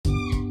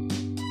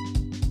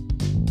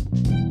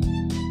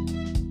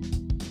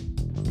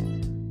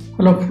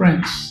Hello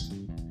friends,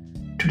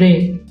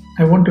 today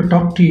I want to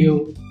talk to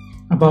you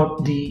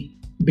about the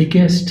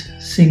biggest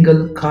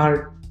single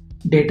card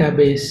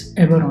database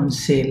ever on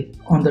sale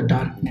on the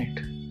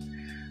Darknet.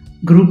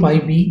 Group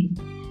IB,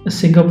 a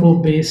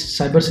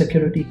Singapore-based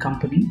cybersecurity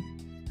company,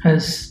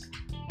 has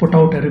put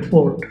out a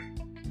report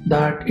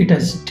that it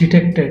has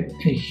detected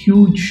a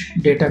huge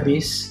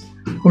database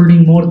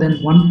holding more than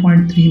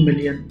 1.3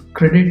 million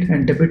credit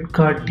and debit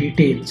card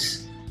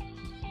details,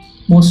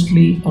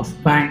 mostly of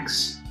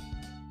banks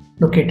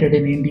located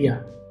in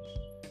India.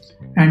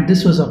 And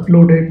this was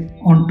uploaded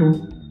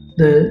onto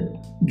the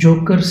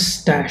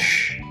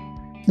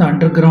JokersStash, the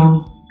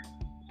underground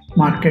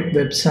market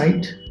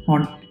website,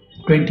 on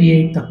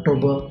 28th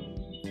October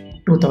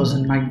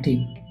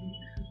 2019.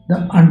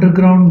 The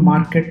underground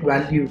market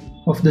value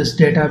of this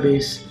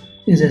database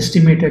is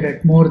estimated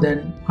at more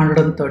than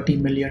 $130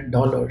 million.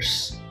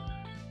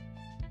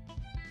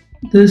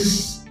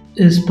 This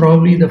is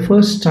probably the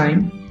first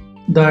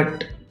time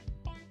that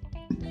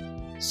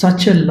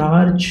such a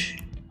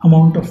large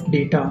amount of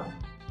data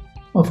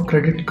of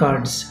credit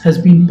cards has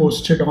been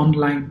posted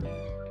online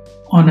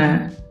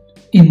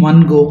in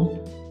one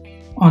go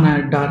on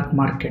a dark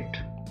market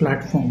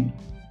platform.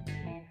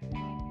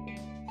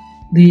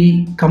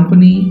 The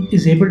company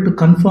is able to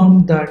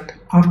confirm that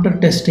after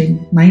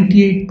testing,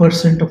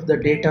 98% of the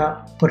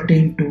data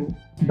pertain to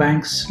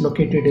banks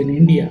located in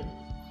India,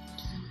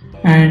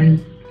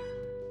 and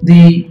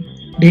the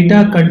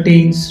data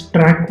contains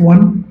track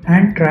 1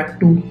 and track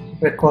 2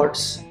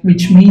 records,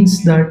 which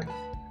means that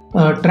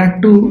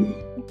track 2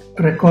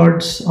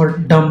 records or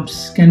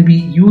dumps can be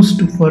used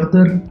to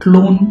further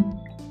clone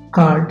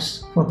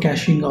cards for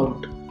cashing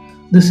out.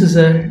 This is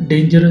a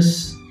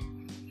dangerous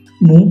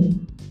move,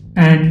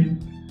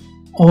 and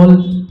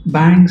all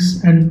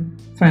banks and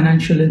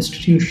financial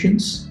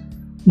institutions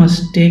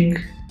must take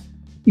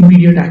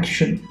immediate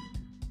action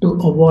to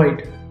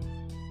avoid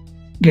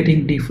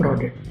getting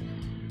defrauded.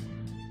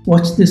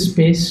 Watch this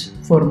space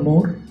for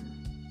more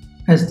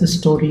as the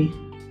story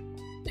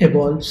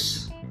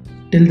evolves.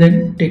 Till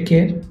then, take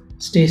care,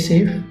 stay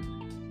safe,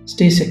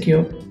 stay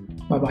secure.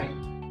 Bye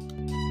bye.